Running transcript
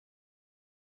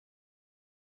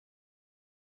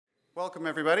Welcome,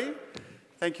 everybody.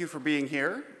 Thank you for being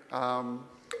here.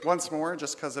 Once more,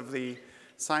 just because of the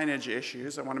signage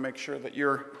issues, I want to make sure that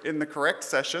you're in the correct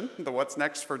session, the What's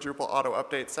Next for Drupal Auto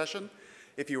Update session.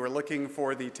 If you were looking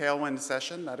for the Tailwind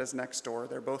session, that is next door.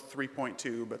 They're both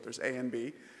 3.2, but there's A and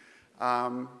B.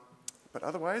 But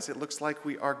otherwise, it looks like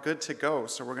we are good to go,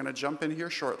 so we're going to jump in here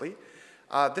shortly.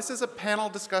 This is a panel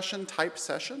discussion type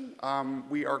session.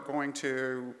 We are going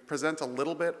to present a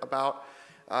little bit about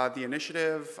the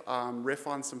initiative, riff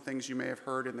on some things you may have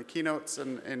heard in the keynotes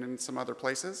and in some other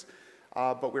places.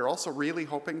 But we're also really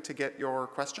hoping to get your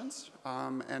questions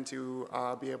and to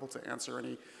be able to answer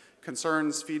any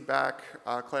concerns, feedback,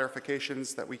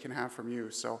 clarifications that we can have from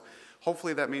you. So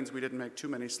hopefully that means we didn't make too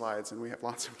many slides and we have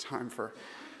lots of time for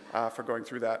going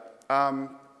through that.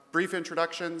 Brief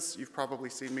introductions. You've probably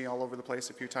seen me all over the place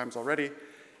a few times already.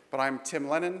 But I'm Tim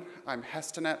Lennon. I'm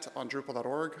Hestenet on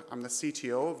Drupal.org. I'm the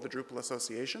CTO of the Drupal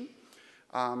Association.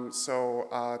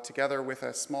 Together with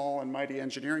a small and mighty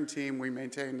engineering team, we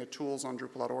maintain the tools on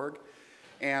Drupal.org.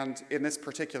 And in this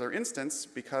particular instance,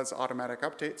 because automatic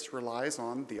updates relies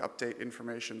on the update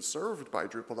information served by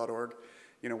Drupal.org,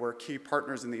 we're key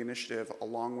partners in the initiative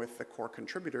along with the core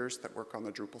contributors that work on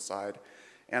the Drupal side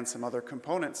and some other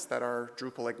components that are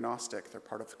Drupal agnostic. They're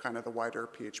part of kind of the wider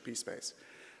PHP space.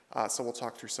 So we'll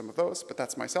talk through some of those, but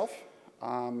that's myself.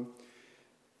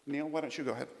 Neil, why don't you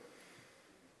go ahead?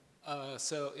 I'm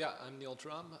Neil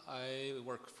Drum. I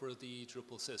work for the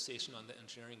Drupal Association on the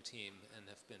engineering team and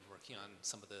have been working on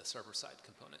some of the server-side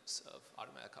components of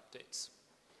automatic updates.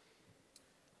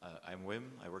 I'm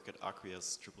Wim. I work at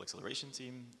Acquia's Drupal acceleration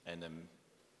team, and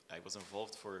I was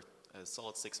involved for a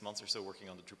solid 6 months or so working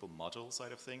on the Drupal module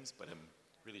side of things, but I'm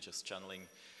really just channeling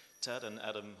Ted and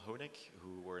Adam Honig,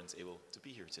 who weren't able to be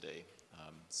here today.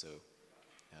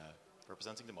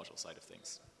 Representing the module side of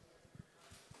things.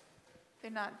 They're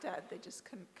not dead, they just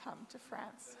couldn't come to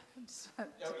France. I just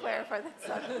want to clarify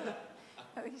that.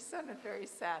 You sounded very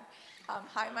sad.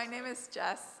 Hi, my name is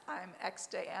Jess. I'm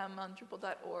XJM on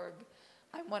Drupal.org.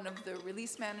 I'm one of the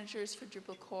release managers for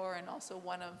Drupal core and also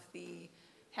one of the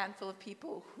handful of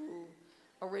people who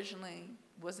originally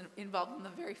was involved in the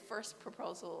very first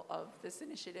proposal of this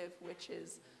initiative, which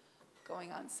is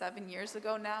going on 7 years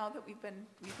ago now that we've been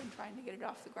trying to get it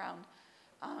off the ground.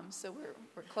 So we're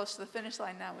close to the finish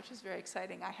line now, which is very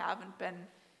exciting. I haven't been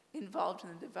involved in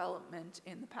the development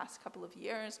in the past couple of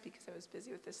years because I was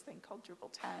busy with this thing called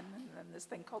Drupal 10 and then this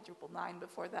thing called Drupal 9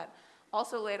 before that.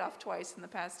 Also laid off twice in the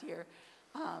past year.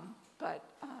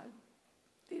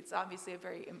 It's obviously a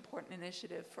very important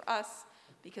initiative for us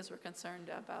because we're concerned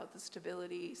about the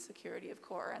stability, security of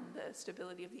core, and the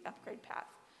stability of the upgrade path,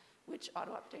 which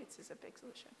auto updates is a big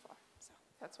solution for. So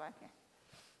that's why I'm here.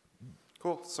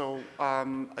 Cool. So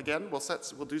again, we'll spend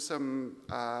some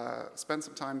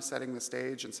time setting the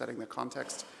stage and setting the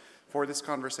context for this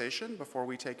conversation before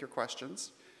we take your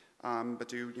questions. But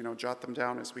do jot them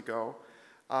down as we go.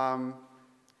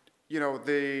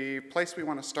 The place we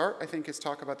want to start, I think, is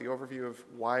talk about the overview of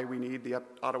why we need the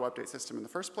auto update system in the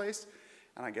first place.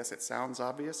 And I guess it sounds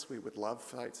obvious. We would love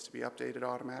sites to be updated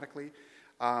automatically.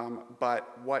 But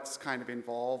what's kind of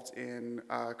involved in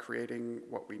creating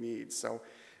what we need. So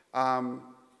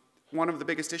one of the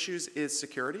biggest issues is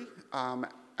security.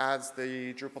 As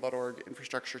the Drupal.org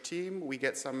infrastructure team, we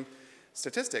get some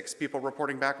statistics, people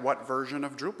reporting back what version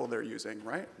of Drupal they're using,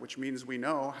 right? Which means we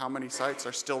know how many sites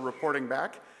are still reporting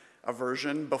back a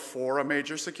version before a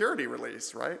major security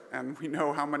release, right? And we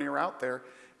know how many are out there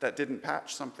that didn't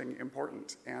patch something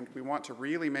important. And we want to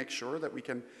really make sure that we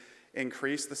can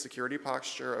increase the security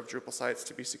posture of Drupal sites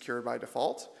to be secure by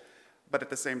default. But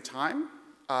at the same time,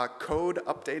 code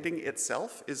updating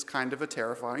itself is kind of a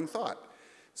terrifying thought.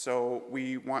 So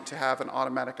we want to have an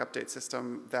automatic update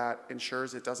system that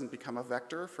ensures it doesn't become a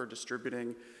vector for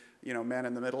distributing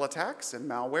man-in-the-middle attacks and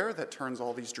malware that turns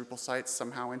all these Drupal sites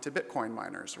somehow into Bitcoin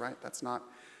miners, right? That's not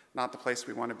the place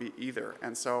we want to be either.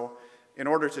 And so in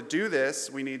order to do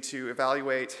this, we need to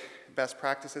evaluate best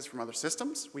practices from other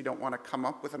systems. We don't want to come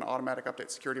up with an automatic update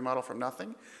security model from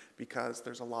nothing because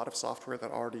there's a lot of software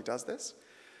that already does this.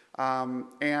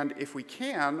 And if we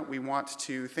can, we want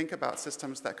to think about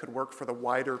systems that could work for the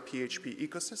wider PHP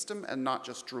ecosystem and not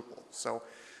just Drupal. So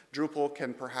Drupal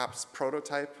can perhaps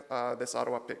prototype this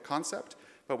auto-update concept,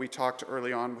 but we talked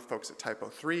early on with folks at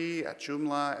Typo3, at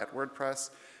Joomla, at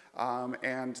WordPress,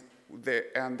 and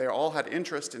they all had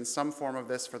interest in some form of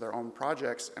this for their own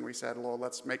projects, and we said, well,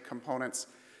 let's make components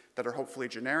that are hopefully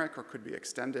generic or could be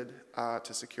extended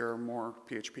to secure more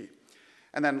PHP.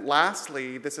 And then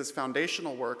lastly, this is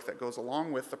foundational work that goes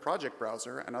along with the project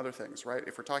browser and other things, right?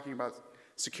 If we're talking about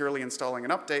securely installing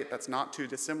an update, that's not too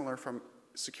dissimilar from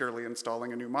securely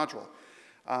installing a new module.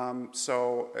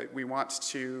 We want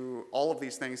to, all of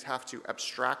these things have to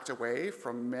abstract away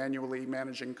from manually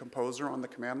managing Composer on the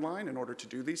command line in order to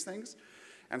do these things.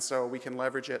 And so we can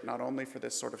leverage it not only for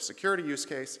this sort of security use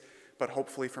case, but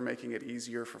hopefully for making it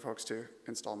easier for folks to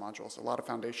install modules. A lot of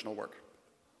foundational work.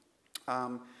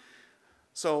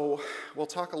 So we'll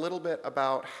talk a little bit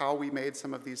about how we made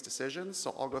some of these decisions.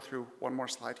 So I'll go through one more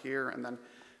slide here, and then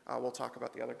we'll talk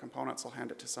about the other components. I'll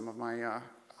hand it to some of my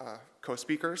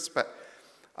co-speakers. But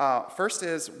first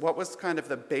is, what was kind of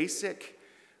the basic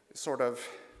sort of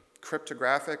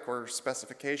cryptographic or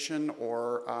specification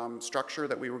or structure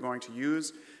that we were going to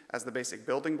use as the basic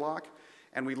building block?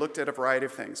 And we looked at a variety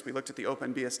of things. We looked at the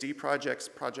OpenBSD projects,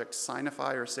 Project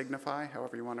Signify or Signify,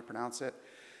 however you want to pronounce it,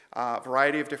 a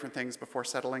variety of different things before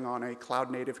settling on a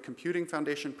cloud-native computing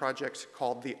foundation project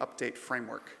called the Update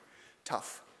Framework,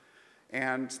 TUF.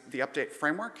 And the Update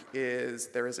Framework is,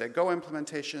 there is a Go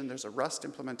implementation, there's a Rust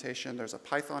implementation, there's a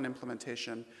Python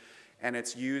implementation, and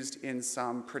it's used in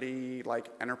some pretty like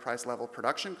enterprise-level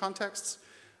production contexts.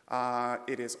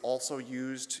 It is also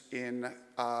used in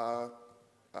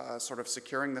sort of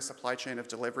securing the supply chain of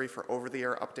delivery for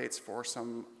over-the-air updates for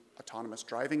some autonomous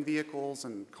driving vehicles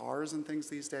and cars and things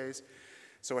these days.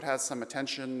 So it has some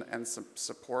attention and some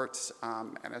support,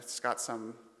 and it's got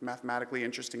some mathematically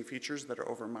interesting features that are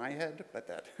over my head, but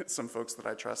that some folks that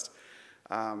I trust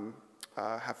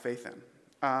have faith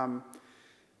in.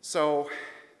 So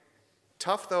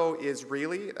TUF, though, is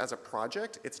really, as a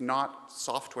project, it's not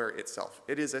software itself.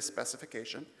 It is a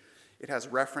specification. It has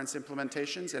reference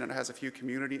implementations, and it has a few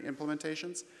community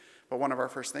implementations. But one of our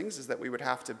first things is that we would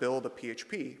have to build a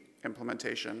PHP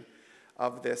implementation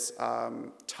of this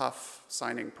TUF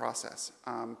signing process.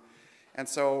 And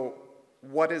so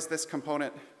what is this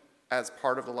component as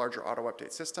part of the larger auto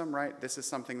update system, right? This is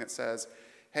something that says,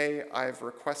 hey, I've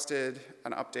requested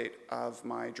an update of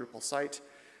my Drupal site.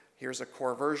 Here's a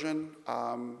core version.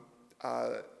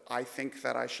 I think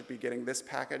that I should be getting this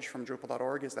package from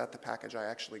Drupal.org. Is that the package I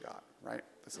actually got, right?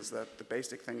 This is the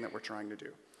basic thing that we're trying to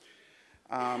do.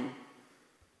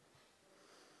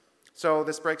 So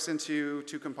this breaks into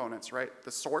two components, right?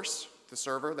 The source, the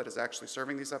server that is actually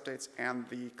serving these updates, and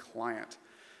the client.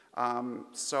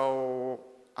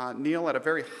 Neil, at a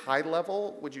very high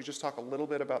level, would you just talk a little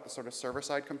bit about the sort of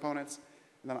server-side components?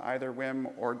 And then either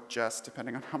Wim or Jess,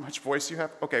 depending on how much voice you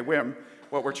have. Okay, Wim,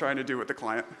 what we're trying to do with the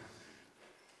client.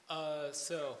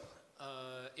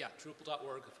 Yeah,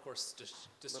 Drupal.org, of course,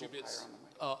 distributes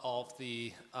all of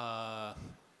the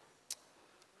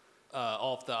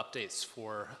updates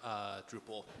for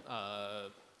Drupal,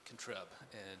 Contrib,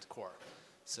 and Core.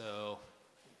 So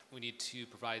we need to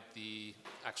provide the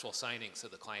actual signing so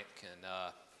the client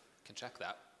can check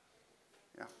that.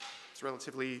 Yeah, it's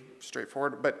relatively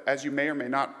straightforward. But as you may or may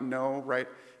not know, right,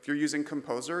 if you're using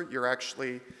Composer,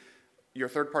 your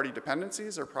third-party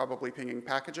dependencies are probably pinging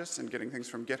packages and getting things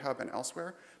from GitHub and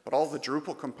elsewhere. But all the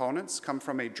Drupal components come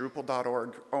from a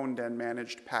Drupal.org owned and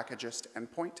managed packagist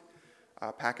endpoint,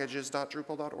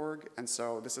 packages.drupal.org. And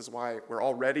so this is why we're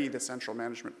already the central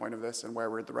management point of this and why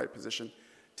we're in the right position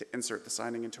to insert the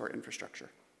signing into our infrastructure.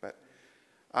 But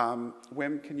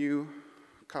Wim, can you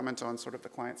comment on sort of the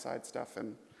client-side stuff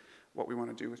and what we want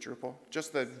to do with Drupal?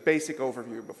 Just the basic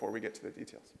overview before we get to the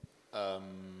details.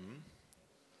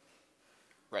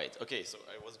 Right, okay, so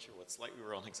I wasn't sure what slide we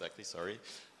were on exactly, sorry.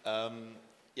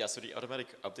 Yeah, so the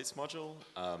automatic updates module,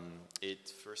 it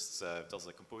first does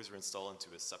a Composer install into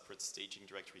a separate staging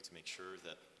directory to make sure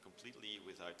that completely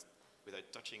without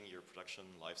touching your production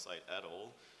live site at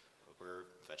all, we're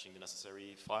fetching the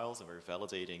necessary files and we're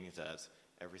validating that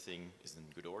everything is in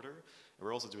good order. And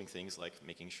we're also doing things like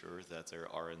making sure that there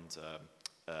aren't,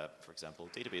 for example,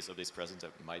 database updates present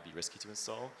that might be risky to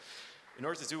install. In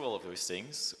order to do all of those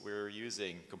things, we're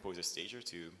using Composer Stager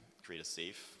to create a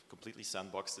safe, completely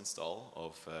sandboxed install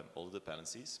of all the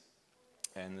dependencies.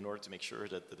 And in order to make sure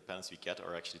that the dependencies we get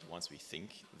are actually the ones we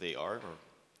think they are or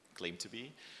claim to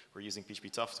be, we're using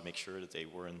PHP TUF to make sure that they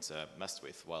weren't messed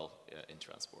with while in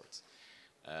transport.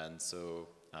 And so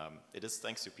it is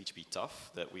thanks to PHP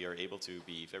TUF that we are able to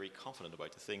be very confident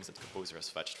about the things that Composer has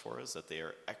fetched for us, that they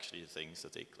are actually the things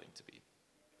that they claim to be.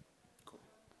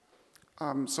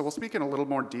 So we'll speak in a little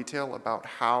more detail about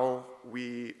how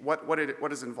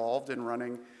what is involved in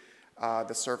running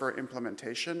the server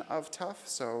implementation of TUF.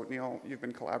 So Neil, you've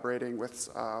been collaborating with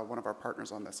one of our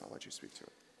partners on this. I'll let you speak to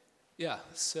it. Yeah,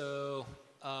 so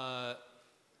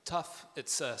TUF,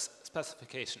 it's a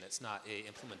specification, it's not a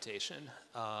implementation.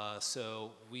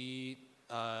 So we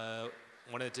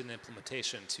wanted to do an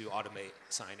implementation to automate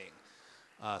signing.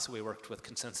 So we worked with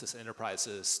Consensus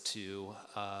Enterprises to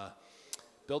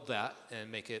build that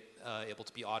and make it able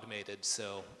to be automated,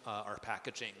 so our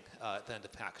packaging, at the end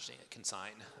of packaging, it can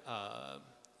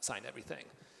sign everything.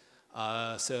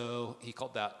 So he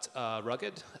called that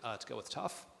rugged to go with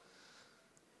tough.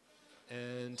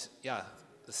 And yeah,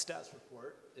 the stats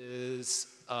report is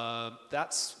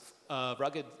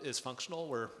rugged is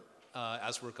functional.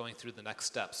 As we're going through the next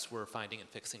steps, we're finding and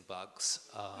fixing bugs.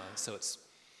 So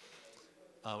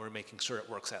we're making sure it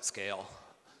works at scale.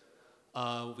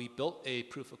 We built a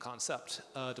proof of concept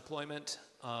deployment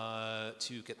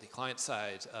to get the client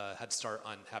side head start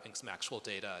on having some actual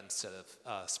data instead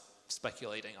of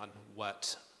speculating on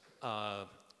what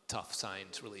tough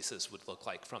signed releases would look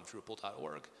like from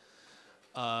Drupal.org.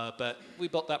 But we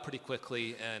built that pretty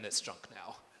quickly, and it's junk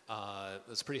now. It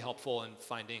was pretty helpful in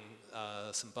finding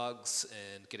some bugs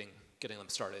and getting them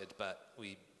started, but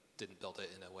we didn't build it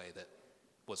in a way that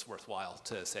was worthwhile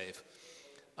to save.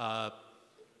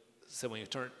 So when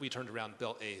we turned around and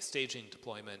built a staging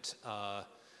deployment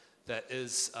that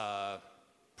is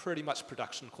pretty much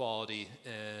production quality,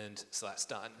 and so that's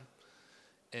done.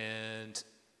 And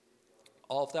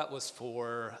all of that was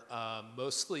for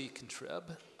mostly Contrib.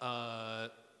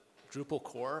 Drupal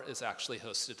core is actually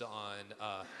hosted on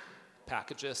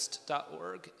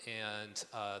packagist.org, and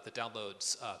the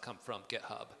downloads come from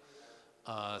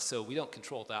GitHub. So we don't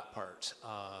control that part,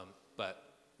 but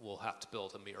we'll have to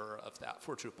build a mirror of that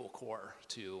for Drupal core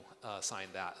to sign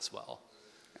that as well.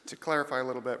 To clarify a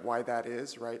little bit why that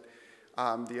is, right?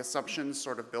 The assumptions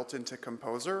sort of built into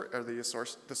Composer are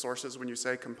the sources when you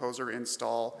say Composer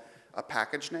install a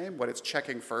package name. What it's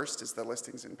checking first is the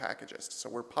listings in Packagist. So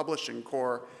we're publishing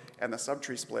core and the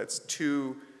subtree splits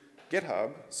to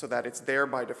GitHub so that it's there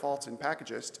by default in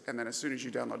Packagist, and then as soon as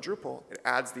you download Drupal, it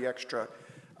adds the extra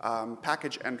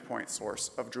package endpoint source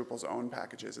of Drupal's own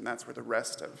packages, and that's where the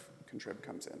rest of Contrib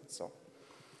comes in. So.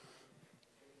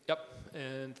 Yep,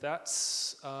 and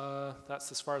that's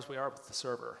as far as we are with the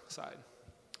server side.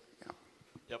 Yeah.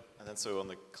 Yep, and then so on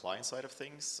the client side of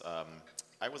things,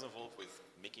 I was involved with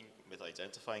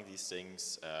identifying these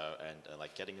things and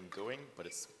like getting them going, but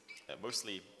it's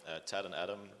mostly Ted and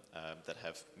Adam that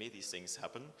have made these things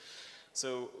happen.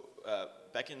 So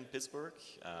back in Pittsburgh,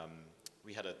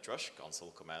 we had a drush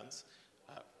console command,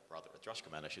 rather a drush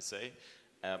command I should say,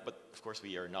 but of course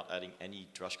we are not adding any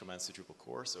drush commands to Drupal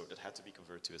core, so that had to be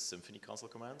converted to a Symfony console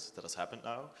command. That has happened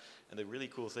now, and the really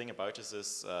cool thing about this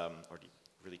is, or the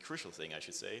really crucial thing I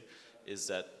should say, is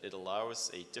that it allows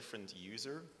a different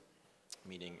user,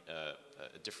 meaning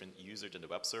a different user than the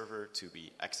web server, to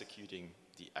be executing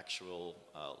the actual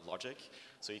logic.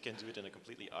 So you can do it in a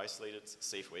completely isolated,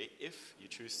 safe way if you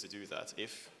choose to do that.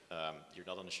 If you're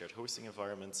not on a shared hosting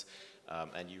environment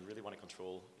and you really want to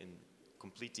control in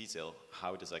complete detail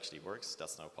how this actually works,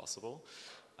 that's now possible.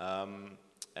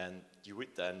 And you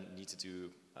would then need to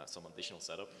do some additional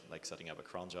setup, like setting up a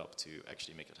cron job to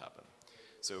actually make it happen.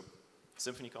 So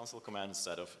Symfony console command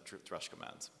instead of drush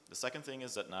command. The second thing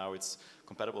is that now it's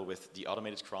compatible with the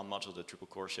automated cron module that Drupal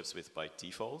core ships with by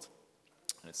default.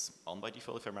 And it's on by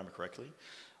default if I remember correctly.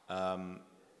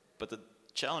 But the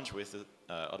challenge with the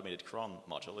automated cron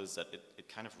module is that it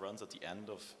kind of runs at the end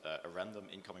of a random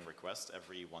incoming request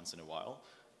every once in a while.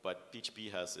 But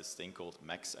PHP has this thing called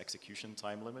max execution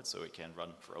time limit, so it can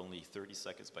run for only 30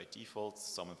 seconds by default,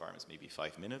 some environments maybe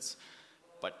 5 minutes.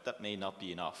 But that may not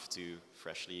be enough to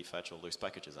freshly fetch all those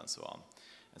packages and so on.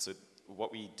 And so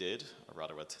what we did, or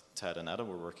rather what Ted and Adam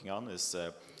were working on, is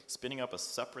spinning up a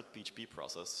separate PHP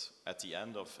process at the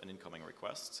end of an incoming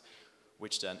request,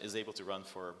 which then is able to run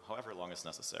for however long is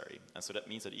necessary. And so that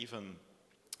means that even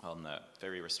on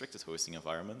very restricted hosting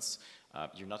environments,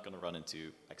 you're not going to run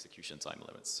into execution time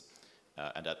limits.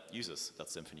 And that uses that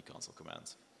Symfony console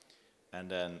command. And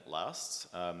then last,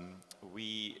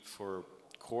 for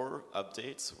core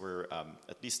updates, we're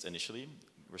at least initially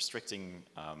restricting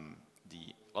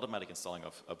the automatic installing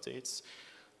of updates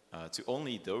to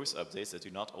only those updates that do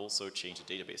not also change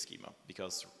the database schema,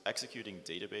 because executing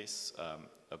database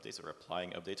updates or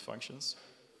applying update functions,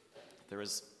 there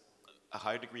is a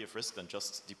higher degree of risk than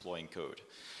just deploying code.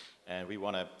 And we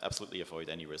want to absolutely avoid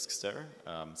any risks there.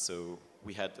 So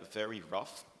we had a very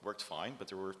rough, worked fine, but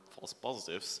there were false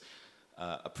positives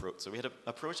approach. So we had an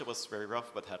approach that was very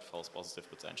rough but had false positive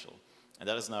potential. And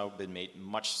that has now been made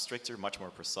much stricter, much more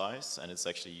precise, and it's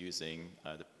actually using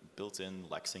the built-in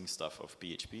lexing stuff of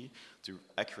PHP to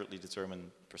accurately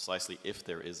determine precisely if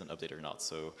there is an update or not.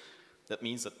 So that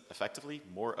means that effectively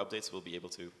more updates will be able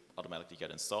to automatically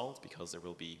get installed because there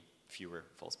will be fewer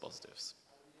false positives.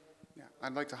 Yeah,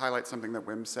 I'd like to highlight something that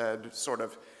Wim said, sort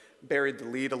of buried the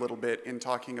lead a little bit in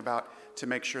talking about to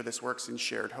make sure this works in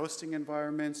shared hosting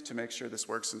environments, to make sure this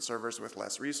works in servers with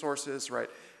less resources, right?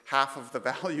 Half of the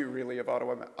value really of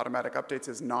automatic updates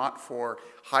is not for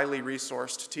highly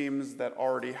resourced teams that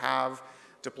already have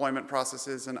deployment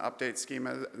processes and update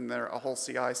schemas and there a whole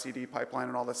CI/CD pipeline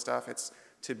and all this stuff. It's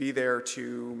to be there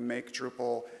to make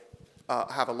Drupal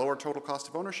have a lower total cost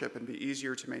of ownership and be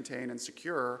easier to maintain and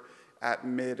secure at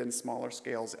mid and smaller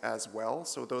scales as well.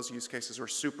 So those use cases are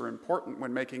super important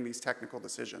when making these technical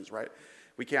decisions, right?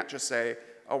 We can't just say,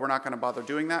 oh, we're not going to bother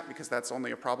doing that because that's only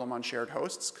a problem on shared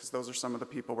hosts, because those are some of the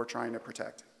people we're trying to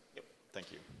protect. Yep, thank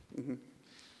you.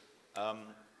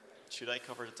 Should I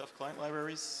cover the TUF client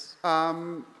libraries?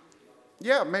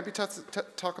 Yeah, maybe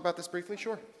talk about this briefly,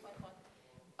 sure.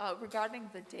 Regarding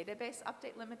the database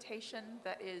update limitation,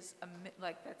 that is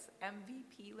that's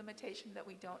MVP limitation that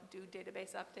we don't do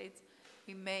database updates.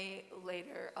 We may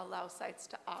later allow sites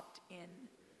to opt in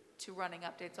to running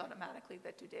updates automatically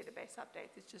that do database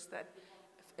updates. It's just that,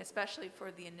 especially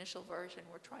for the initial version,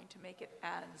 we're trying to make it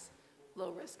as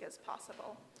low risk as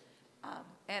possible.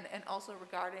 And also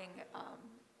regarding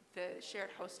the shared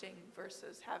hosting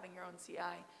versus having your own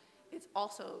CI, it's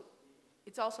also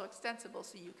extensible,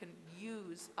 so you can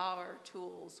use our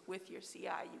tools with your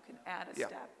CI. You can add a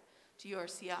step to your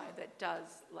CI that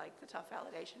does, like the TUF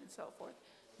validation and so forth,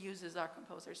 uses our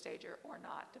Composer Stager or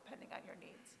not, depending on your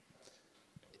needs.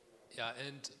 Yeah,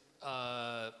 and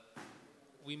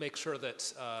we make sure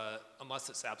that unless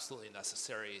it's absolutely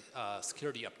necessary,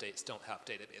 security updates don't have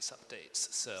database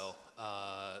updates. So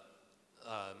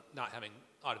not having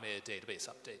automated database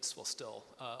updates will still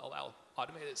allow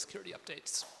automated security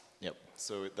updates. Yep,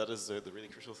 so that is the really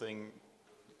crucial thing.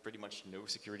 Pretty much no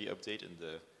security update in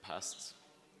the past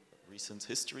recent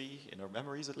history, in our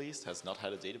memories at least, has not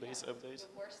had a database update.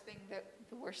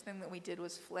 The worst thing that we did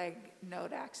was flag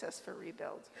node access for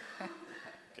rebuild.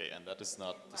 Okay, and that is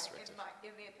not destructive.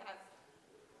 In the past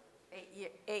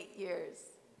 8 years.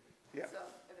 Yeah. So,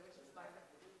 which is my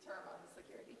term on the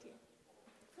security team.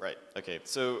 Right, okay,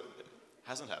 so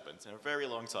hasn't happened in a very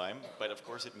long time, but of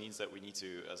course it means that we need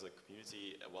to, as a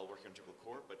community, while working on Drupal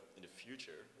core, but in the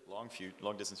future,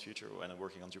 long distance future, when I'm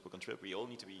working on Drupal Contrib, we all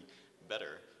need to be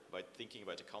better by thinking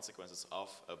about the consequences of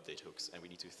update hooks, and we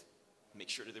need to make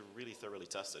sure that they're really thoroughly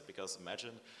tested, because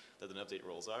imagine that an update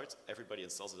rolls out, everybody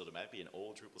installs it automatically, and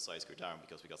all Drupal sites go down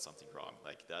because we got something wrong.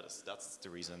 Like that's the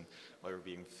reason why we're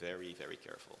being very, very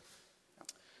careful.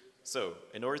 So,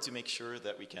 in order to make sure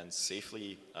that we can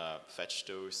safely fetch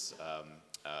those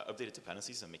updated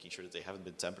dependencies and making sure that they haven't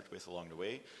been tampered with along the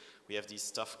way, we have these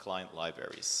TUF client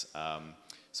libraries.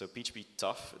 So PHP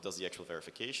TUF does the actual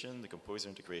verification, the Composer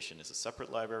integration is a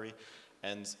separate library,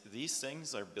 and these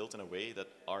things are built in a way that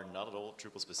are not at all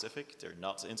Drupal specific. They're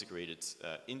not integrated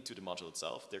into the module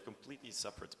itself. They're completely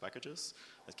separate packages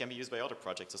that can be used by other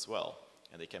projects as well,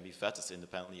 and they can be vetted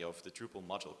independently of the Drupal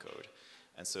module code.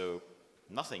 And so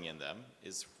nothing in them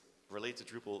is related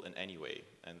to Drupal in any way,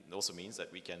 and it also means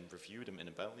that we can review them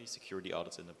independently, security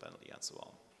audits independently, and so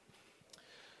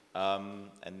on.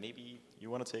 And maybe you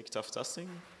want to take TUF testing?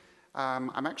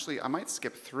 I might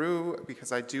skip through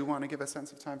because I do want to give a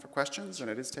sense of time for questions, and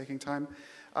it is taking time.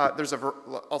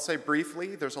 I'll say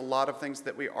briefly, there's a lot of things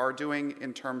that we are doing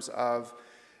in terms of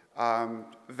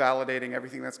validating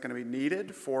everything that's going to be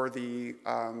needed for the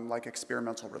like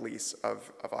experimental release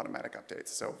of automatic updates.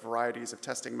 So varieties of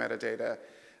testing metadata,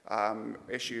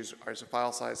 issues, is a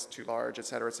file size too large, et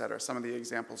cetera, some of the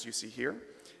examples you see here.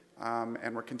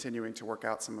 And we're continuing to work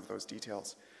out some of those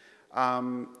details.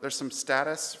 There's some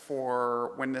status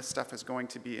for when this stuff is going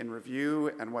to be in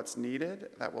review and what's needed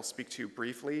that we'll speak to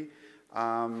briefly.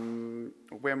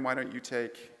 Wim, why don't you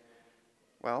take,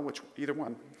 well, either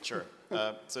one? Sure.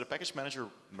 So the package manager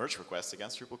merge request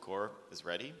against Drupal core is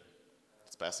ready.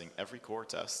 It's passing every core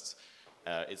test.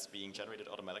 It's being generated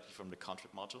automatically from the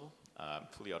contrib module,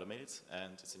 fully automated,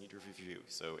 and it's a need review.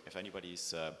 So if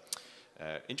anybody's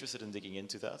interested in digging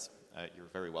into that, you're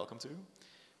very welcome to.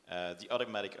 The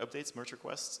automatic updates merge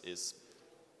request is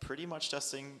pretty much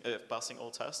passing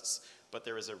all tests, but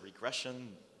there is a regression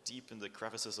deep in the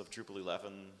crevices of Drupal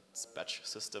 11's batch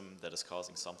system that is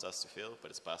causing some tests to fail,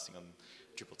 but it's passing on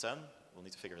Drupal 10. We'll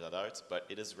need to figure that out, but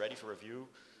it is ready for review.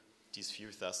 These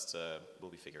few tests will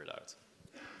be figured out.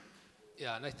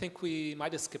 Yeah, and I think we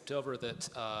might have skipped over that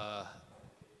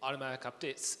automatic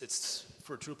updates, it's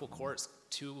for Drupal core, it's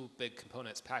two big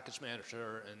components, package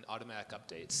manager and automatic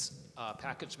updates.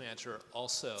 Package manager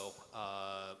also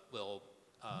will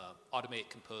automate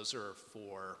Composer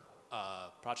for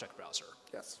project browser.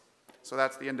 Yes. So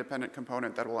that's the independent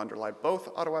component that will underlie both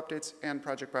auto updates and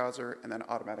project browser, and then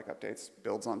automatic updates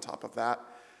builds on top of that.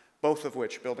 both of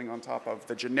which building on top of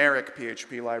the generic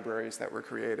PHP libraries that were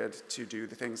created to do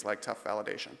the things like TUF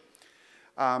validation.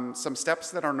 Some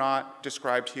steps that are not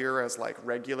described here as like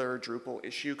regular Drupal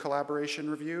issue collaboration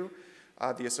review.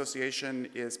 The association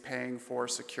is paying for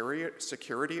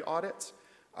security audits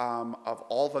of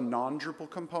all the non-Drupal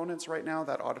components right now.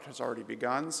 That audit has already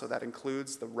begun, so that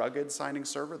includes the rugged signing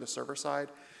server, the server side.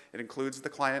 It includes the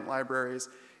client libraries,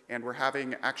 and we're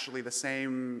having actually the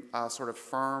same sort of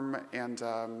firm and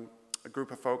a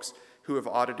group of folks who have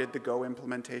audited the Go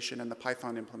implementation and the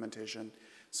Python implementation,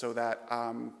 so that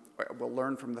we'll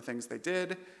learn from the things they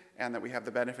did, and that we have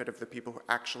the benefit of the people who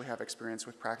actually have experience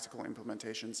with practical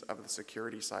implementations of the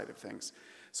security side of things.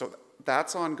 So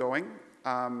that's ongoing.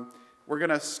 We're going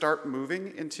to start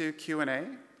moving into Q&A,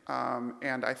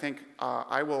 and I think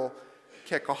I will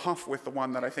kick off with the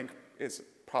one that I think is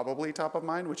probably top of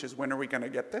mind, which is when are we going to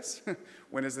get this?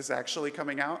 When is this actually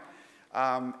coming out?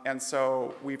 And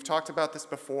so we've talked about this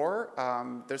before.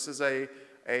 This is a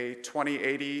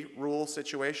 2080 rule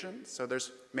situation, so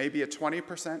there's maybe a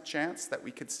 20% chance that we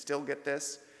could still get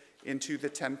this into the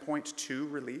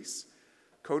 10.2 release.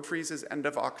 Code freeze is end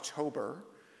of October.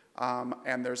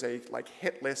 And there's a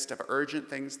hit list of urgent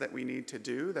things that we need to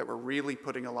do that we're really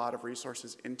putting a lot of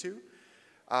resources into.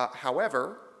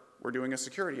 However, we're doing a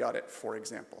security audit, for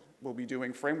example. We'll be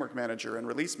doing framework manager and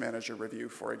release manager review,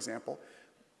 for example.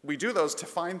 We do those to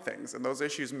find things, and those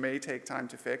issues may take time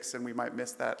to fix, and we might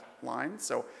miss that line.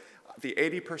 So the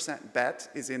 80% bet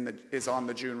is on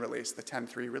the June release, the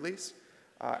 10.3 release,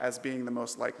 as being the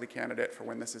most likely candidate for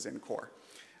when this is in core.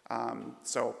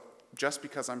 So just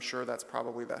because I'm sure that's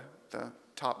probably the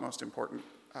top most important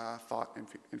thought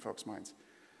in folks' minds.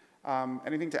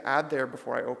 Anything to add there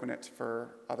before I open it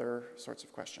for other sorts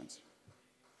of questions?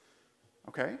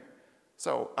 Okay,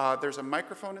 so there's a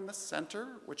microphone in the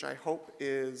center, which I hope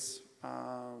is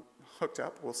hooked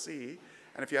up, we'll see.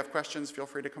 And if you have questions, feel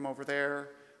free to come over there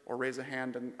or raise a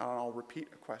hand and I'll repeat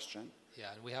a question.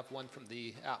 Yeah, and we have one from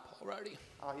the app already.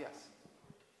 Yes.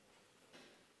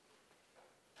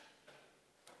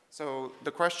 So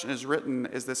the question is written,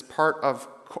 is this part of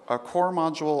a core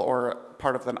module or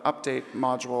part of an update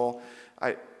module?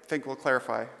 I think we'll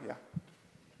clarify, yeah.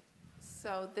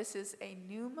 So this is a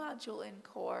new module in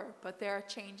core, but there are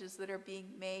changes that are being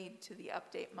made to the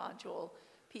update module,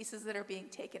 pieces that are being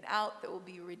taken out that will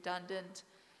be redundant,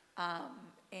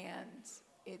 and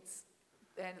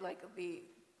like the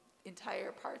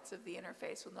entire parts of the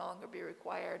interface will no longer be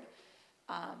required.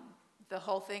 The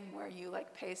whole thing where you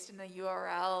paste in a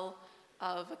URL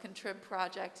of a contrib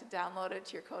project to download it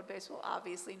to your code base will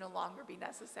obviously no longer be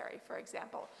necessary, for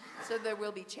example. So there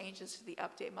will be changes to the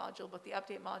update module, but the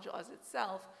update module as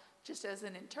itself, just as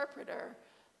an interpreter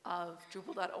of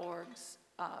Drupal.org's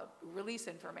release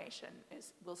information,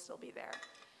 will still be there.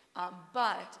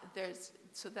 But there's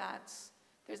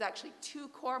actually two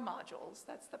core modules.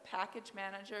 That's the package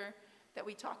manager that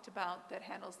we talked about that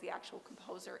handles the actual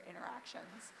composer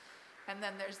interactions. And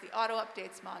then there's the auto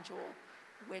updates module,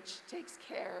 which takes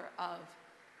care of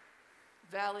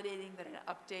validating that an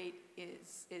update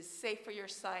is safe for your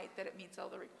site, that it meets all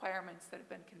the requirements that have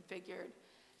been configured,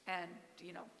 and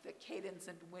the cadence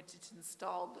in which it's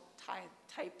installed,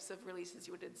 types of releases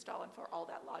you would install, and for all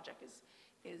that logic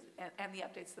and the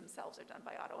updates themselves are done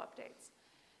by auto updates.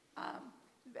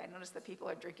 I noticed that people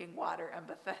are drinking water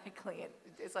empathetically,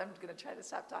 so I'm going to try to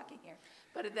stop talking here.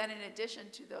 But then in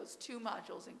addition to those two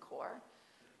modules in core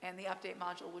and the update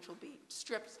module, which will be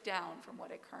stripped down from what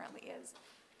it currently is,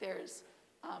 there's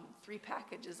 3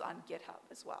 packages on GitHub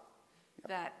as well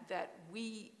that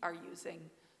we are using,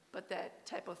 but that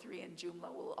Typo3 and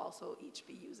Joomla will also each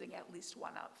be using at least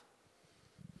one of.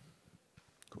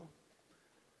 Cool.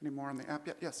 Any more on the app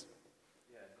yet? Yes?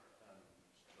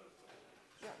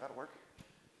 Yeah, that'll work.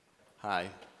 Hi.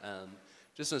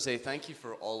 Just want to say thank you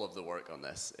for all of the work on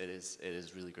this. It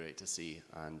is really great to see,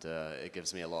 and it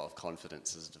gives me a lot of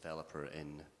confidence as a developer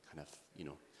in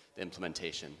the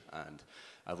implementation. And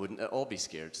I wouldn't at all be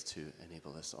scared to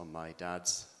enable this on my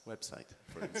dad's website,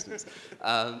 for instance.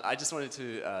 I just wanted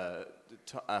to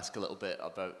ask a little bit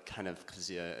about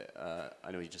because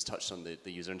I know you just touched on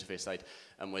the user interface side,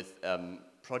 and with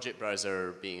Project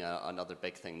Browser being another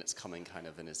big thing that's coming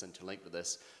and is interlinked with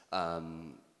this.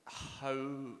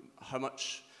 How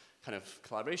much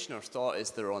collaboration or thought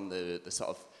is there on the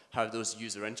sort of how those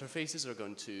user interfaces are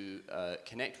going to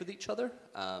connect with each other?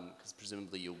 Because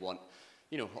presumably you want,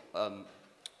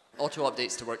 auto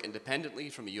updates to work independently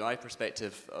from a UI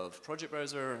perspective of Project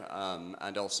Browser,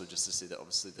 and also just to say that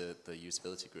obviously the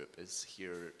usability group is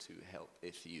here to help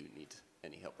if you need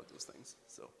any help with those things.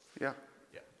 So yeah.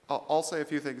 I'll say a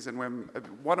few things, and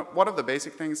one of the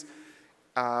basic things,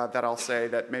 that I'll say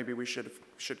that maybe we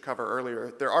should cover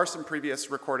earlier. There are some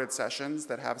previous recorded sessions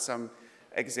that have some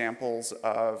examples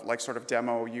of like sort of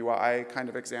demo UI kind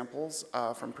of examples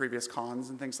from previous cons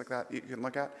and things like that you can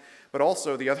look at. But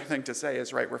also the other thing to say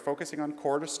is, right, we're focusing on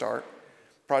core to start.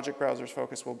 Project Browser's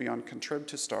focus will be on contrib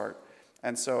to start.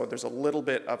 And so there's a little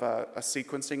bit of a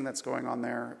sequencing that's going on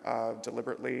there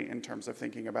deliberately in terms of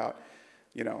thinking about,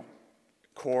 you know,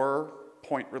 core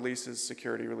point releases,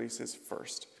 security releases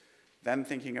first. Then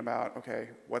thinking about, okay,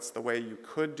 what's the way you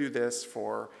could do this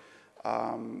for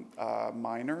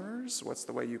minors? What's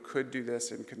the way you could do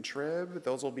this in contrib?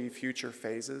 Those will be future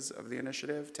phases of the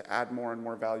initiative to add more and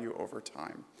more value over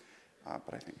time.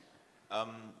 But I think.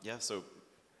 Yeah, so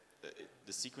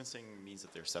the sequencing means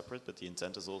that they're separate, but the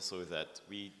intent is also that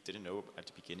we didn't know at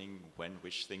the beginning when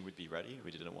which thing would be ready.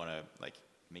 We didn't want to like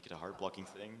make it a hard blocking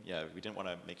thing. Yeah, we didn't want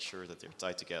to make sure that they're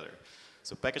tied together.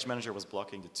 So Package Manager was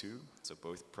blocking the two, so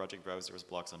both Project Browser was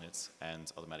blocked on it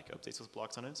and Automatic Updates was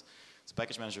blocked on it. So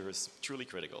Package Manager is truly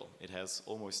critical. It has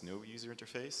almost no user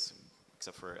interface,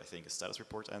 except for, I think, a status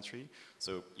report entry.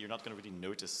 So you're not going to really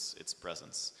notice its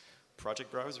presence.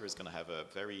 Project Browser is going to have a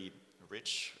very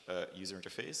rich user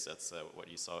interface. That's what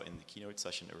you saw in the keynote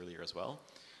session earlier as well.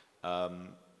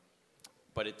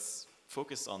 But it's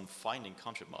focused on finding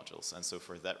contrib modules. And so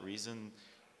for that reason,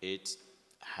 it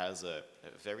has a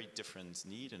very different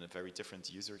need and a very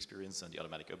different user experience than the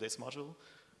Automatic Updates module.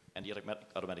 And the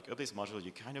Automatic Updates module,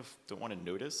 you kind of don't want to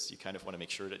notice. You kind of want to make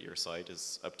sure that your site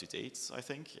is up to date, I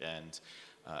think. And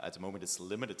at the moment, it's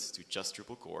limited to just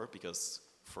Drupal core, because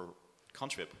for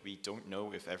contrib, we don't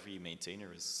know if every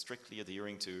maintainer is strictly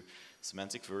adhering to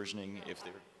semantic versioning, if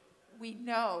they're... We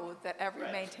know that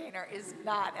every maintainer is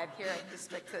not adhering to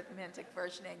strict semantic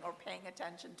versioning or paying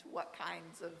attention to what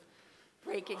kinds of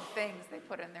breaking things they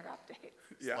put in their updates.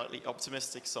 Yeah. Slightly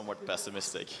optimistic, somewhat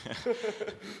pessimistic.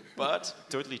 But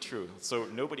totally true. So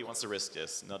nobody wants to risk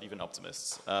this, not even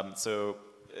optimists. So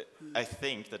I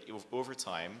think that over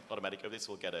time, Automatic Updates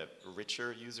will get a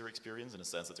richer user experience in the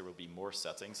sense that there will be more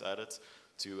settings added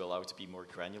to allow it to be more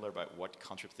granular about what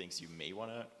contrib things you may want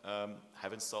to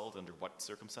have installed under what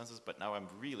circumstances. But now I'm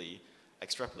really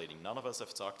extrapolating. None of us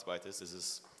have talked about this. This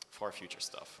is far future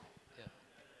stuff.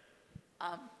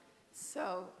 Yeah.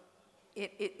 So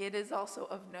it is also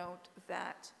of note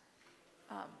that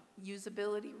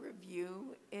usability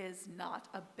review is not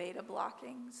a beta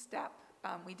blocking step.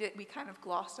 We kind of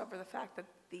glossed over the fact that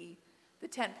the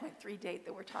 10.3 date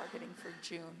that we're targeting for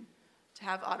June to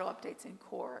have auto updates in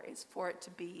core is for it to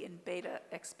be in beta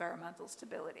experimental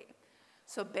stability.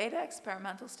 So beta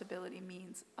experimental stability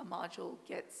means a module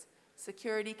gets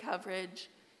security coverage,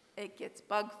 it gets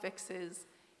bug fixes,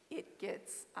 it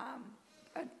gets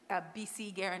a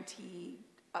BC guarantee,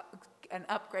 an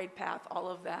upgrade path, all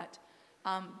of that,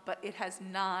 but it has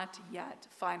not yet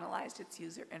finalized its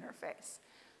user interface.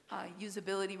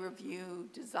 Usability review,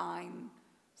 design,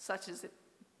 such as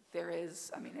there is,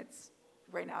 I mean,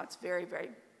 right now it's very, very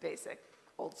basic,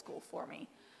 old school for me.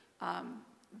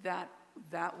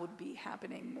 That would be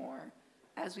happening more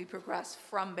as we progress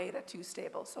from beta to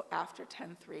stable. So after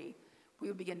 10.3, we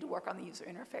would begin to work on the user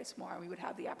interface more, and we would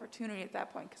have the opportunity at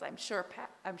that point, because I'm sure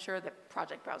that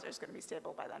Project Browser is going to be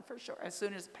stable by then for sure. As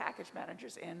soon as Package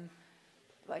Manager's in,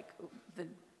 like the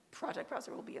Project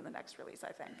Browser will be in the next release,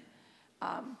 I think.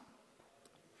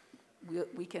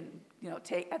 We can,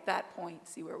 take at that point,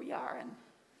 see where we are, and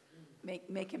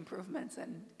make improvements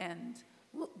and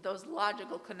those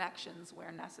logical connections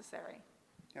where necessary.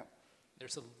 Yeah.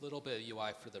 There's a little bit of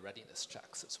UI for the readiness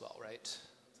checks as well, right?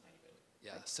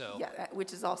 Yeah, so. Yeah,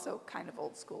 which is also kind of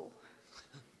old school.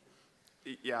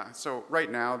 Yeah, so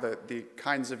right now, the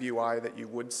kinds of UI that you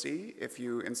would see if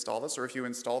you install this, or if you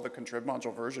install the contrib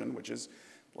module version, which is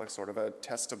like sort of a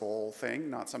testable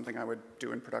thing, not something I would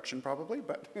do in production probably,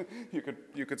 but you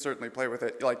could certainly play with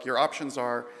it. Like your options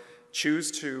are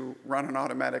choose to run an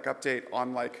automatic update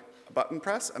on like a button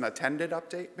press, an attended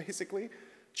update basically.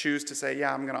 Choose to say,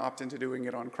 yeah, I'm gonna opt into doing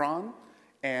it on cron,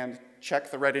 and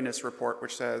check the readiness report,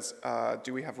 which says,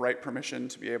 do we have write permission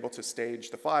to be able to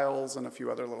stage the files and a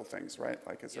few other little things, right?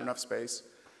 Like, is there enough space?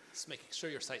 Just making sure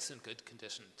your site's in good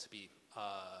condition to be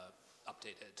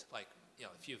updated. Like,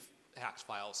 if you've hacked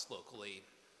files locally,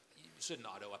 you shouldn't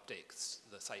auto-update because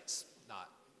the site's not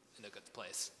in a good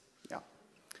place. Yeah.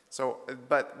 So,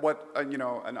 but what,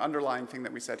 an underlying thing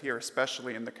that we said here,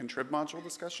 especially in the contrib module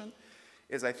discussion,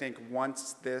 is I think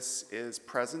once this is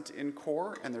present in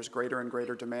core and there's greater and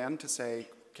greater demand to say,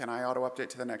 can I auto-update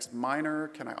to the next minor?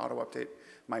 Can I auto-update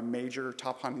my major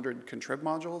top 100 contrib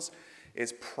modules?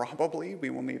 Is probably we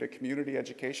will need a community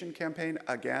education campaign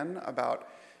again about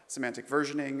semantic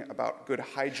versioning, about good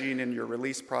hygiene in your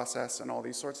release process, and all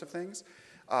these sorts of things.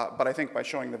 But I think by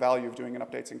showing the value of doing an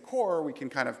updates in core, we can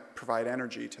kind of provide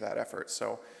energy to that effort.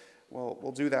 So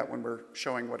we'll do that when we're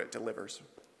showing what it delivers.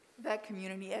 That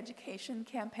community education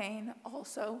campaign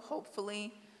also,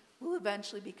 hopefully, will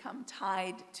eventually become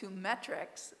tied to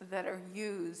metrics that are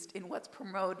used in what's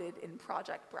promoted in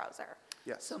Project Browser.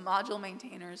 Yes. So module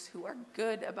maintainers who are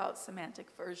good about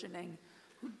semantic versioning,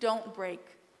 who don't break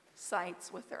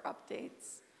sites with their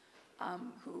updates,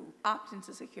 who opt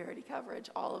into security coverage,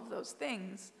 all of those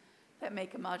things that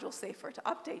make a module safer to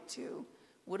update to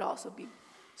would also be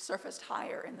surfaced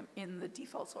higher in the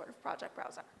default sort of Project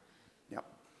Browser. Yep.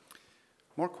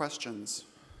 More questions?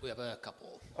 We have a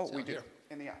couple. Oh, down we do. here.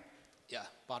 In the app. Yeah,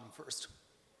 bottom first.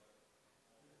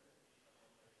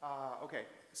 Okay,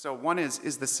 so one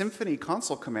is the Symfony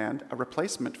console command a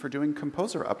replacement for doing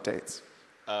composer updates?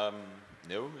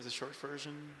 No, is a short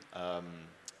version.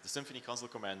 The Symfony console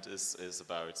command is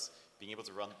about being able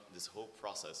to run this whole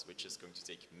process, which is going to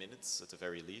take minutes at the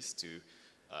very least to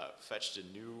fetch the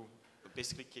new,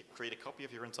 basically create a copy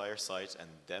of your entire site and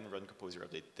then run Composer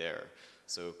Update there.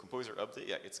 So Composer Update,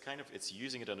 yeah, it's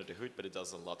using it under the hood, but it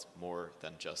does a lot more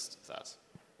than just that.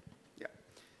 Yeah.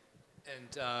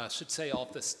 And should say all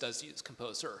of this does use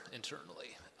Composer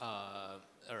internally,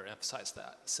 or emphasize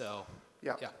that. So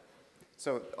Yeah. yeah.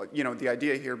 So, the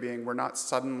idea here being we're not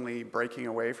suddenly breaking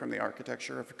away from the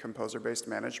architecture of composer-based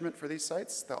management for these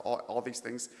sites. All these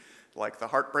things, like the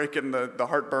heartbreak and the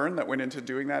heartburn that went into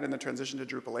doing that in the transition to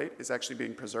Drupal 8 is actually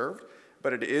being preserved,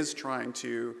 but it is trying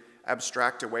to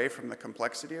abstract away from the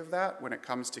complexity of that when it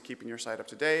comes to keeping your site up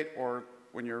to date or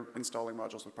when you're installing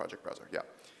modules with Project Browser. Yeah.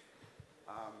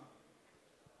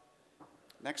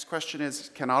 Next question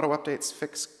is, can auto-updates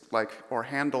fix or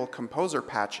handle composer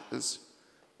patches,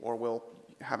 or will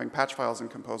having patch files in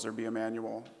Composer be a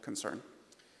manual concern?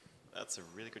 That's a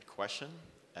really good question,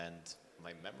 and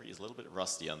my memory is a little bit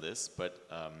rusty on this, but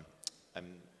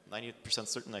I'm 98%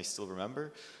 certain I still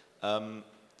remember.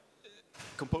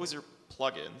 Composer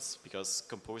plugins, because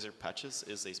Composer patches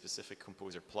is a specific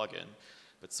Composer plugin,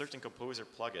 but certain Composer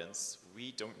plugins,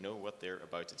 we don't know what they're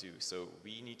about to do. So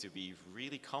we need to be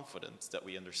really confident that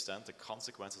we understand the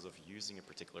consequences of using a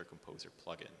particular Composer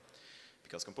plugin.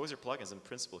 Because Composer plugins in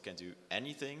principle can do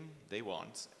anything they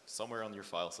want somewhere on your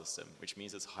file system, which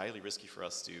means it's highly risky for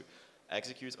us to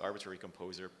execute arbitrary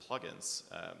Composer plugins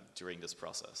during this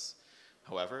process.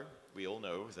 However, we all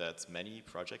know that many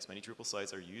projects, many Drupal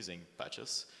sites are using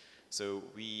patches. So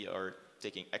we are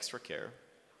taking extra care,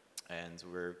 and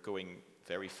we're going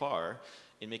very far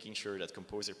in making sure that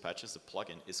Composer patches, the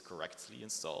plugin, is correctly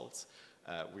installed.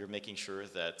 We're making sure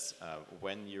that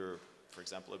when you're, for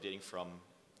example, updating from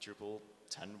Drupal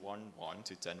 10.1.1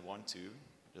 to 10.1.2,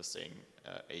 just saying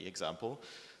a example,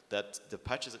 that the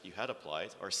patches that you had applied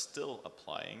are still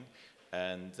applying,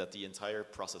 and that the entire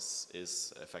process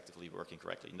is effectively working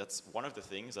correctly. And that's one of the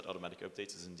things that automatic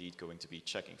updates is indeed going to be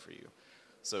checking for you.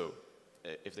 So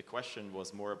if the question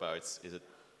was more about,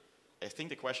 I think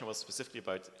the question was specifically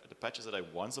about the patches that I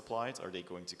once applied, are they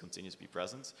going to continue to be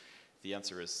present? The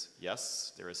answer is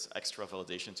yes. There is extra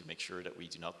validation to make sure that we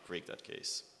do not break that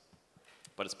case.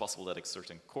 But it's possible that a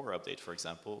certain core update, for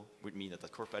example, would mean that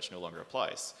that core patch no longer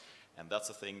applies. And that's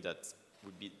a thing that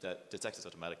would be detected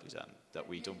automatically then, that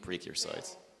we don't break your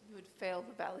site. You would fail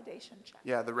the validation check.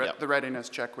 Yeah, the readiness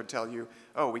check would tell you,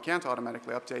 oh, we can't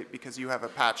automatically update because you have a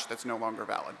patch that's no longer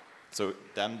valid. So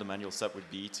then the manual step would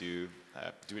be to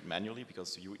do it manually,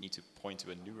 because you would need to point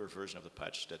to a newer version of the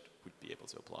patch that would be able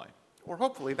to apply. Or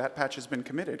hopefully that patch has been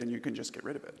committed and you can just get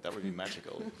rid of it. That would be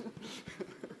magical.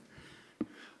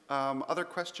 Other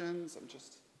questions? I'm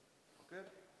just good.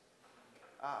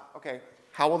 Okay.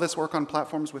 How will this work on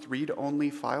platforms with read-only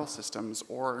file systems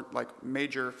or like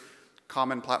major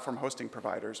common platform hosting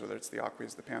providers, whether it's the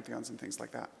Acquias, the Pantheons, and things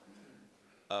like that?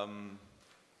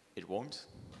 It won't.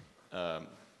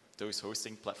 Those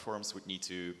hosting platforms would need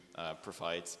to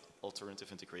provide alternative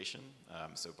integration.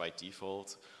 So by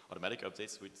default, automatic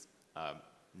updates would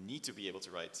need to be able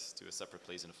to write to a separate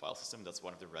place in the file system. That's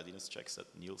one of the readiness checks that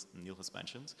Neil has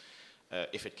mentioned.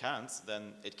 If it can't,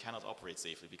 then it cannot operate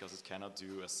safely, because it cannot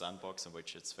do a sandbox in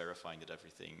which it's verifying that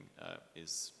everything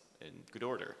is in good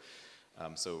order.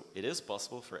 So it is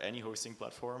possible for any hosting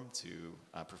platform to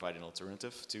provide an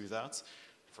alternative to that.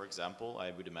 For example,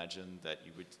 I would imagine that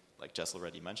you would, like Jess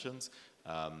already mentioned,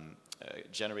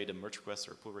 generate a merge request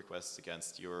or a pull request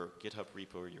against your GitHub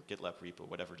repo or your GitLab repo,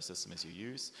 whatever the system is you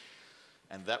use.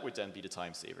 And that would then be the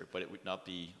time saver, but it would not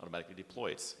be automatically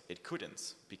deployed. It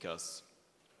couldn't, because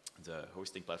the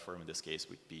hosting platform in this case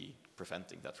would be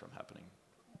preventing that from happening.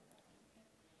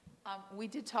 We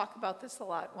did talk about this a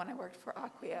lot when I worked for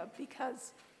Acquia,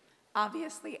 because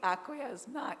obviously Acquia is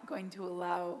not going to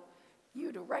allow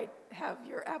you to have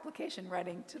your application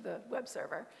writing to the web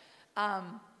server.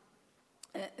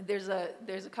 There's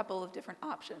a couple of different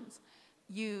options.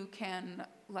 You can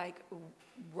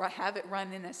have it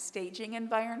run in a staging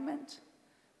environment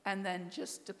and then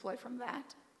just deploy from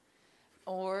that.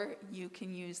 Or you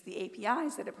can use the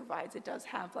APIs that it provides. It does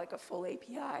have like a full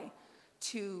API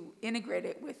to integrate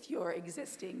it with your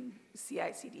existing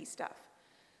CI/CD stuff.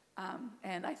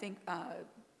 And I think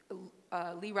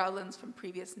Lee Rowlands from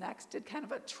Previous Next did kind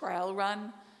of a trial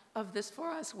run of this for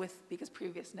us because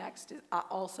Previous Next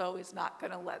also is not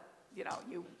going to let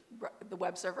the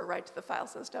web server write to the file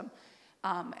system,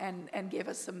 and gave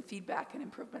us some feedback and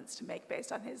improvements to make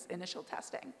based on his initial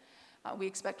testing. We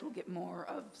expect we'll get more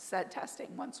of said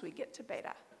testing once we get to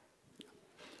beta.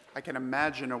 I can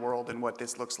imagine a world in what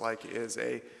this looks like is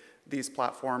these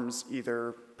platforms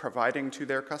either providing to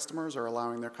their customers or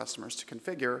allowing their customers to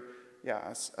configure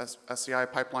a CI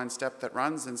pipeline step that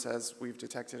runs and says, we've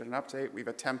detected an update, we've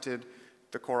attempted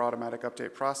the core automatic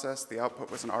update process, the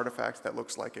output was an artifact that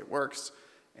looks like it works,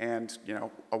 and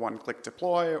a one-click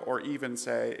deploy, or even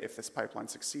say, if this pipeline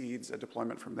succeeds, a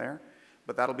deployment from there.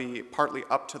 But that'll be partly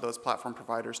up to those platform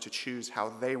providers to choose how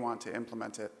they want to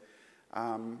implement it.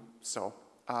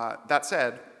 That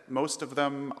said, most of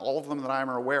them, all of them that I'm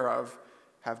aware of,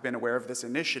 have been aware of this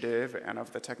initiative and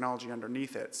of the technology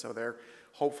underneath it. So they're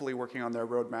hopefully working on their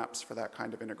roadmaps for that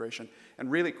kind of integration. And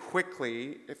really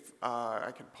quickly, if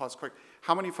I can pause quick,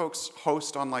 how many folks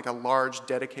host on like a large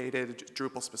dedicated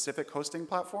Drupal-specific hosting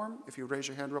platform? If you raise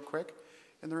your hand real quick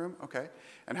in the room, okay.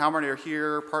 And how many are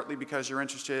here partly because you're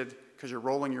interested, because you're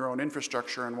rolling your own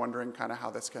infrastructure and wondering kind of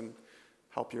how this can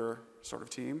help your sort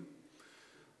of team?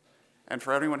 And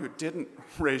for anyone who didn't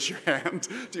raise your hand,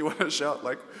 do you want to shout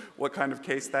like what kind of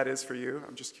case that is for you?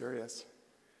 I'm just curious.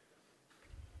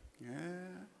 Yeah.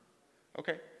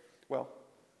 Okay. Well.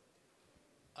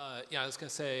 Yeah, I was going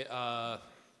to say,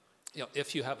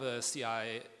 if you have a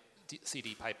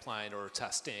CI/CD pipeline or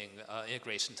testing,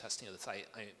 integration testing of the site,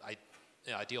 in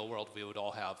an ideal world, we would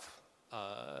all have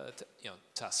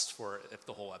tests for if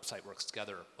the whole website works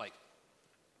together.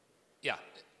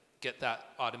 Get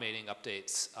that automating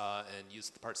updates and use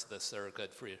the parts of this that are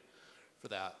good for you for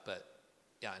that. But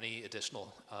yeah, any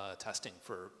additional testing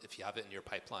for if you have it in your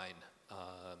pipeline,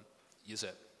 use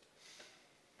it.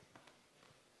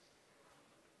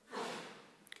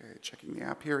 Okay, checking the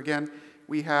app here again.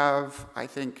 We have, I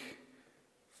think,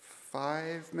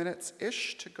 5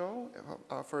 minutes-ish to go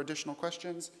for additional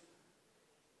questions.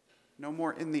 No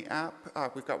more in the app.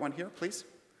 We've got one here, please.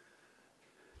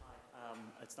 Hi,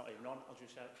 it's not even on, I'll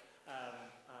just shout.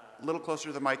 A little closer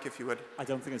to the mic, if you would. I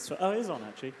don't think it's... Oh, it is on,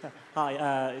 actually.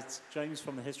 Hi, it's James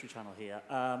from the History Channel here.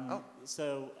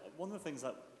 So one of the things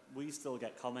that we still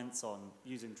get comments on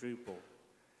using Drupal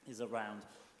is around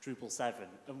Drupal 7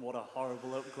 and what a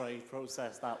horrible upgrade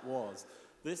process that was.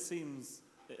 This seems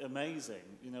amazing,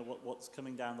 what's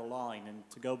coming down the line. And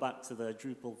to go back to the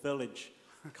Drupal Village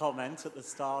comment at the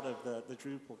start of the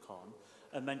DrupalCon,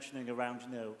 and mentioning around,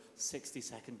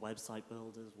 60-second website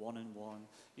builders, one-on-one,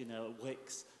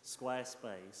 Wix,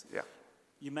 Squarespace. Yeah.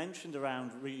 You mentioned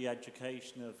around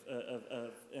re-education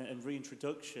and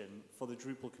reintroduction for the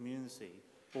Drupal community.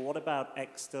 But what about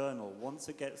external? Once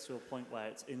it gets to a point where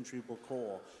it's in Drupal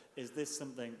core, is this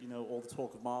something, all the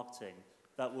talk of marketing,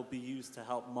 that will be used to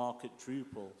help market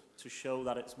Drupal to show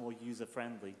that it's more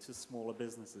user-friendly to smaller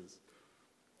businesses?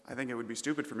 I think it would be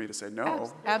stupid for me to say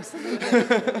no. Absolutely.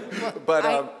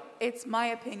 It's my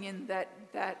opinion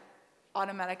that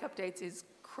automatic updates is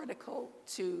critical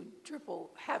to Drupal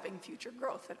having future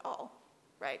growth at all,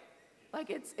 right?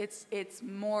 Like it's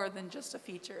more than just a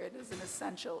feature. It is an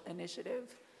essential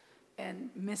initiative and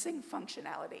missing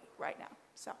functionality right now.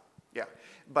 So. Yeah,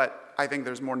 but I think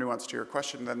there's more nuance to your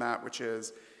question than that, which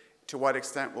is to what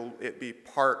extent will it be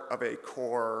part of a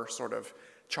core sort of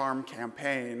charm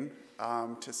campaign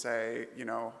to say,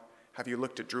 have you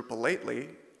looked at Drupal lately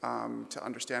to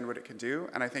understand what it can do?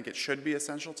 And I think it should be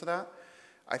essential to that.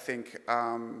 I think,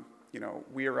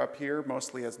 we are up here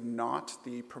mostly as not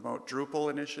the Promote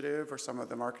Drupal initiative or some of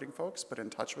the marketing folks, but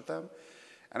in touch with them.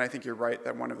 And I think you're right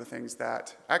that one of the things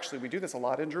that, actually we do this a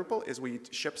lot in Drupal, is we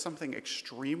ship something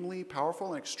extremely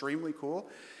powerful and extremely cool,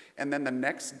 and then the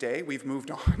next day we've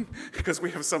moved on because we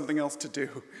have something else to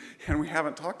do, and we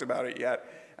haven't talked about it yet.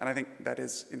 And I think that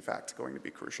is, in fact, going to be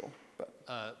crucial.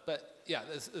 But yeah,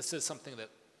 this is something that,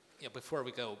 before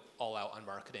we go all out on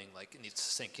marketing, like it needs to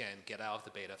sink in, get out of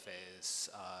the beta phase,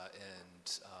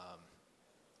 and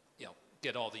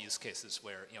get all the use cases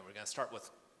where we're going to start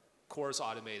with Core's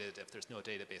automated if there's no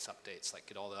database updates, like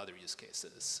get all the other use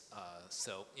cases.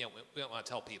 So you know, we don't want to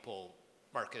tell people,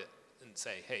 market it and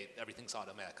say, hey, everything's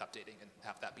automatic updating and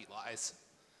have that be lies.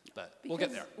 But we'll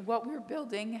get there. What we're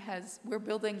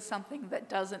building something that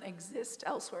doesn't exist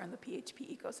elsewhere in the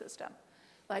PHP ecosystem.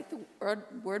 Like the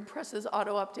WordPress's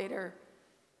auto updater,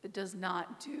 it does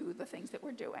not do the things that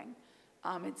we're doing.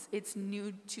 It's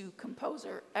new to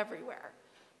Composer everywhere.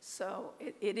 So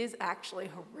it is actually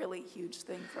a really huge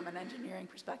thing from an engineering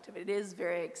perspective. It is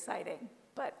very exciting,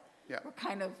 but Yeah.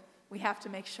 we have to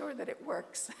make sure that it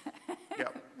works. Yeah.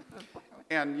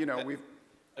 And, you know,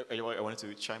 I wanted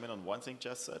to chime in on one thing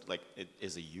Jess said. Like, it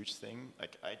is a huge thing.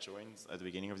 Like, I joined at the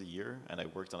beginning of the year, and I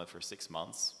worked on it for 6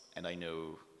 months, and I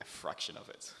know a fraction of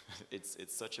it.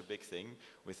 It's such a big thing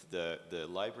with the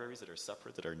libraries that are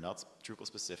separate, that are not Drupal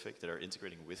specific, that are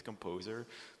integrating with Composer,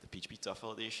 the PHP TUF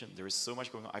validation. There is so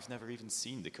much going on. I've never even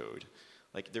seen the code.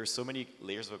 Like, there's so many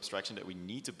layers of abstraction that we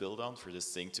need to build on for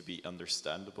this thing to be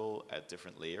understandable at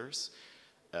different layers.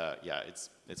 Yeah,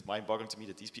 it's mind-boggling to me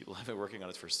that these people have been working on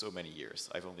it for so many years.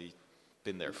 I've only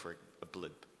been there for a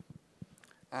blip.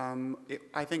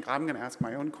 I think I'm going to ask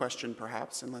my own question,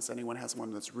 perhaps, unless anyone has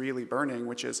one that's really burning,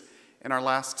 which is, in our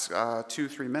last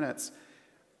 2-3 minutes,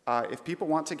 if people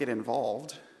want to get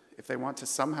involved, if they want to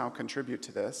somehow contribute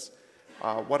to this,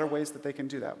 what are ways that they can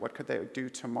do that? What could they do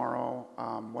tomorrow?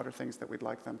 What are things that we'd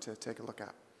like them to take a look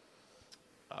at?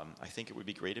 I think it would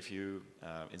be great if you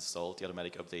installed the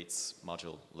automatic updates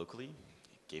module locally,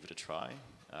 gave it a try,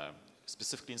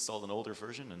 specifically installed an older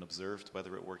version and observed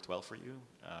whether it worked well for you,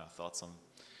 thoughts on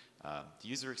the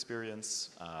user experience,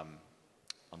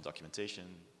 on documentation,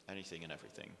 anything and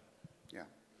everything. Yeah.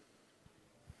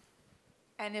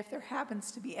 And if there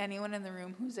happens to be anyone in the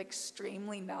room who's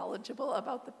extremely knowledgeable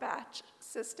about the batch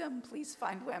system, please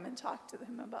find Wim and talk to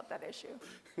him about that issue.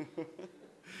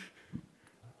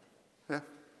 Yeah.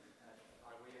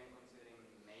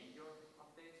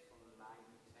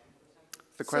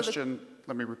 The question,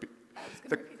 let me repeat. I was going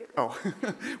to repeat it. Oh,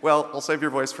 well, I'll save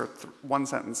your voice for one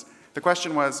sentence. The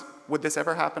question was, would this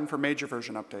ever happen for major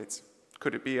version updates?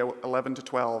 Could it be 11 to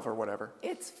 12 or whatever?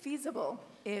 It's feasible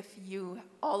if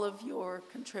all of your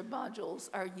contrib modules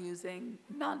are using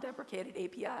non-deprecated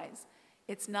APIs.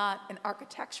 It's not an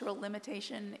architectural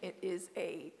limitation. It is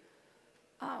a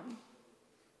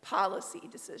policy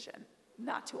decision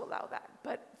not to allow that.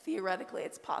 But theoretically,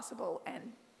 it's possible,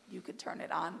 and you could turn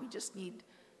it on.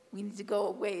 We need to go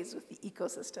a ways with the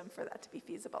ecosystem for that to be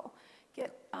feasible.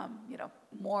 Get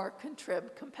more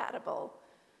contrib compatible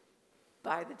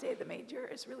by the day the major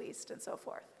is released and so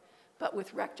forth. But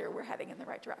with Rector, we're heading in the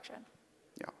right direction.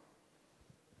 Yeah.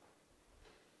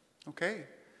 Okay.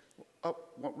 Oh,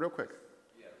 well, real quick.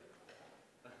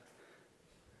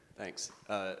 Thanks.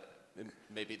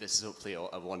 Maybe this is hopefully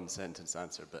a one-sentence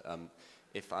answer, but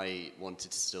if I wanted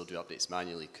to still do updates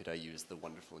manually, could I use the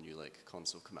wonderful new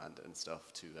console command and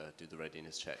stuff to do the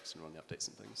readiness checks and run the updates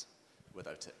and things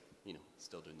without it,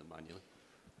 still doing them manually?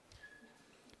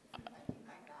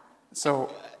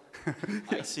 So,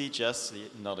 I see Jess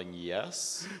nodding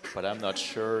yes, but I'm not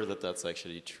sure that that's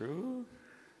actually true.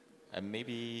 And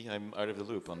maybe I'm out of the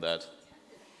loop on that.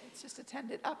 It's just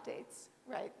attended updates,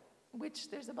 right? Which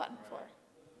there's a button for.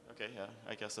 Okay, yeah,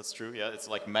 I guess that's true. Yeah, it's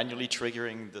like manually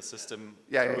triggering the system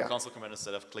Yeah. through a console command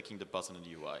instead of clicking the button in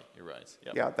the UI. You're right.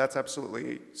 Yep. yeah, that's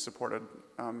absolutely supported.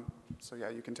 So yeah,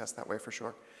 you can test that way for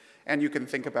sure. And you can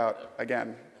think about,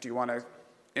 again, do you want to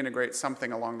integrate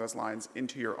something along those lines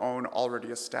into your own already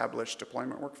established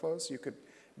deployment workflows? You could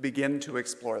begin to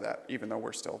explore that, even though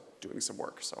we're still doing some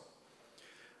work. So,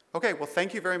 okay, well,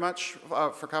 thank you very much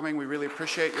for coming. We really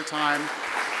appreciate your time.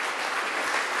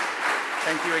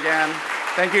 Thank you again.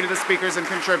 Thank you to the speakers and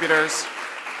contributors.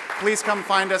 Please come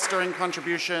find us during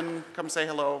contribution. Come say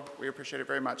hello. We appreciate it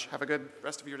very much. Have a good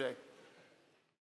rest of your day.